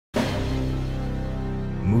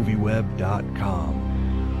MovieWeb.com.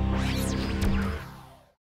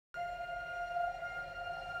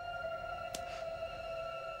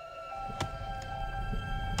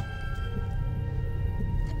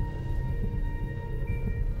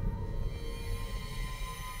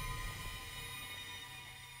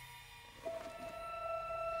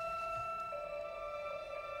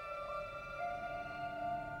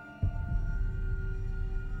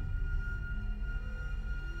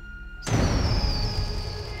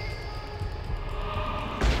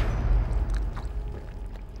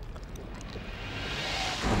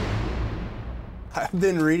 I've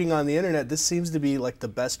been reading on the internet, this seems to be like the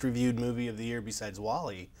best reviewed movie of the year besides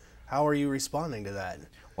WALL-E. How are you responding to that?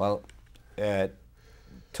 Well,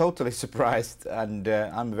 totally surprised, and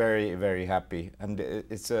I'm very, very happy. And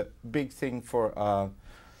it's a big thing for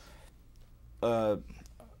a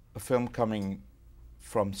film coming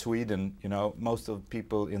from Sweden. You know, most of the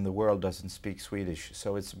people in the world doesn't speak Swedish,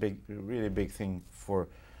 so it's a big, really big thing for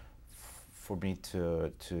me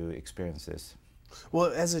to experience this.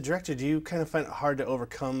 Well, as a director, do you kind of find it hard to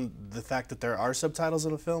overcome the fact that there are subtitles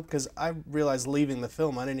in a film? Because I realized leaving the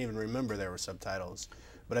film, I didn't even remember there were subtitles.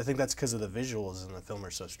 But I think that's because of the visuals in the film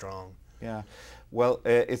are so strong. Yeah, well,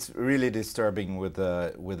 it's really disturbing with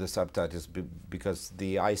the subtitles because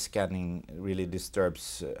the eye scanning really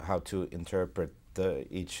disturbs how to interpret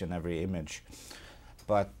each and every image.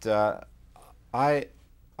 But I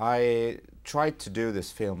tried to do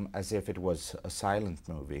this film as if it was a silent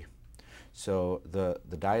movie. So the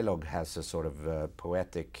dialogue has a sort of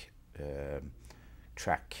poetic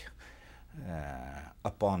track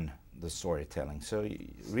upon the storytelling. So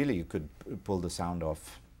really you could pull the sound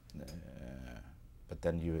off, but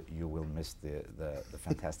then you will miss the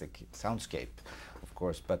fantastic soundscape, of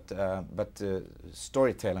course. But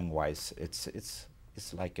storytelling wise, it's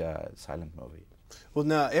like a silent movie. Well,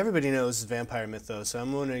 now everybody knows vampire mythos, so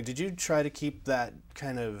I'm wondering, did you try to keep that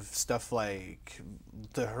kind of stuff, like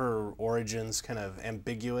her origins, kind of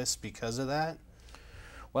ambiguous because of that?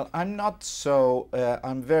 Well, I'm not so.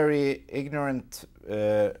 I'm very ignorant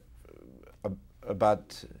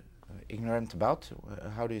about. Ignorant about?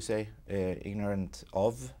 How do you say? Ignorant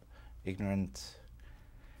of? Ignorant.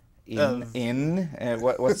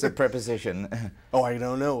 What's the preposition? Oh, I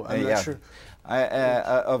don't know. I'm not sure.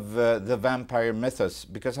 Of the vampire mythos,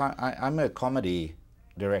 because I'm a comedy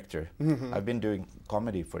director. Mm-hmm. I've been doing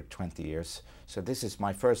comedy for 20 years, so this is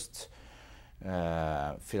my first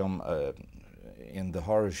film in the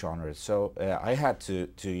horror genre. So I had to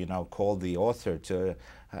call the author to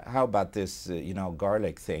how about this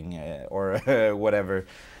garlic thing or whatever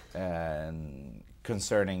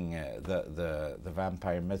concerning the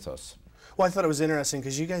vampire mythos. Well, I thought it was interesting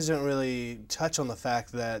because you guys don't really touch on the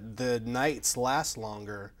fact that the nights last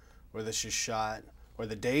longer where this is shot, or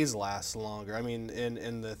the days last longer. I mean,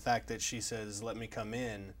 in the fact that she says, "Let me come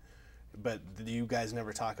in," but you guys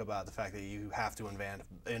never talk about the fact that you have to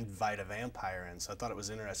invite a vampire in. So I thought it was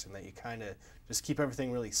interesting that you kind of just keep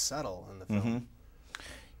everything really subtle in the film. Mm-hmm.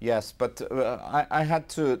 Yes, but I had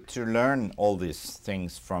to learn all these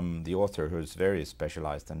things from the author, who's very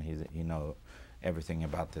specialized, and he knows everything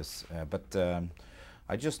about this. But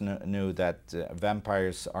I just knew that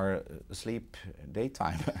vampires are asleep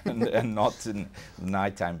daytime and not in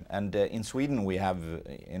nighttime. And in Sweden, we have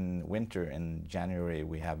in winter, in January,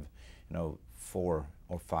 we have 4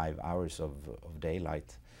 or 5 hours of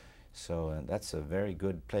daylight. So that's a very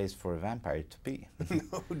good place for a vampire to be.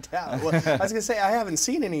 No doubt. Well, I was going to say, I haven't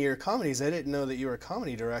seen any of your comedies. I didn't know that you were a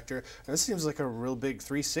comedy director. And this seems like a real big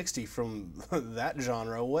 360 from that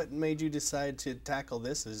genre. What made you decide to tackle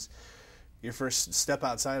this as your first step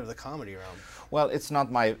outside of the comedy realm? Well, it's not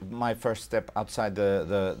my first step outside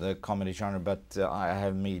the comedy genre, but I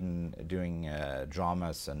have been doing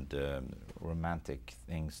dramas and romantic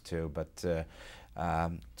things too. But to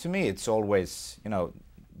me, it's always,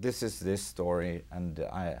 this is this story, and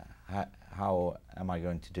how am I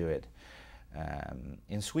going to do it?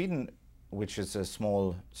 In Sweden, which is a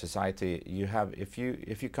small society, you have if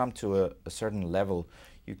you come to a certain level,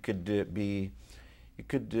 you could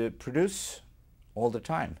produce all the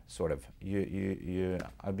time, sort of.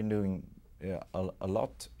 I've been doing a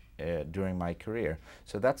lot during my career,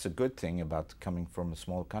 so that's a good thing about coming from a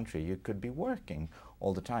small country. You could be working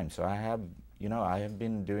all the time. So I have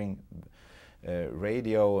been doing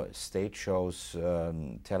radio, stage shows,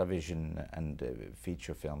 television, and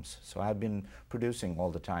feature films. So I've been producing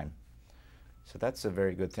all the time. So that's a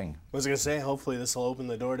very good thing. I was going to say, hopefully this will open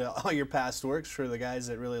the door to all your past works for the guys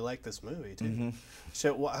that really like this movie, too.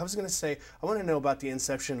 So well, I was going to say, I want to know about the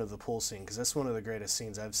inception of the pool scene, because that's one of the greatest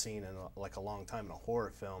scenes I've seen in like a long time in a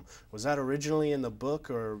horror film. Was that originally in the book,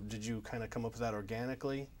 or did you kind of come up with that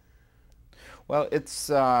organically? Well, it's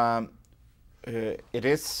it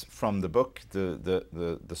is from the book,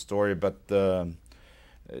 the story, but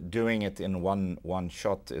doing it in one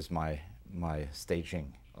shot is my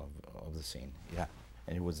staging of the scene. Yeah,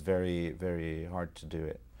 and it was very hard to do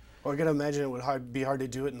it. Or I can imagine it would be hard to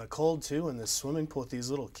do it in the cold too, in the swimming pool with these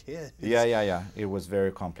little kids. Yeah. It was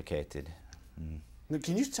very complicated.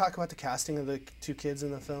 Can you talk about the casting of the two kids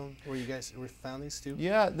in the film, where you guys found these two?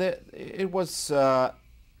 Yeah, it was.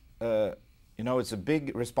 You know, it's a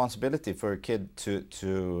big responsibility for a kid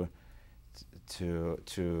to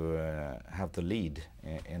have the lead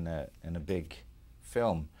in a big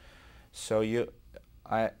film. So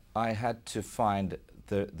I had to find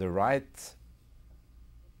the right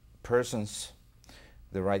persons,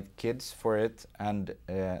 the right kids for it, and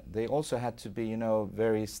they also had to be, you know,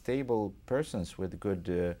 very stable persons with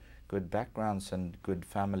good backgrounds and good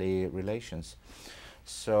family relations.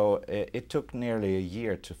 So it took nearly a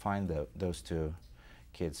year to find those two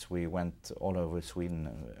kids. We went all over Sweden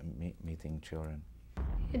meeting children.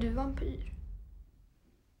 Är du vampyr?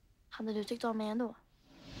 Hade du tyckt om mig ändå?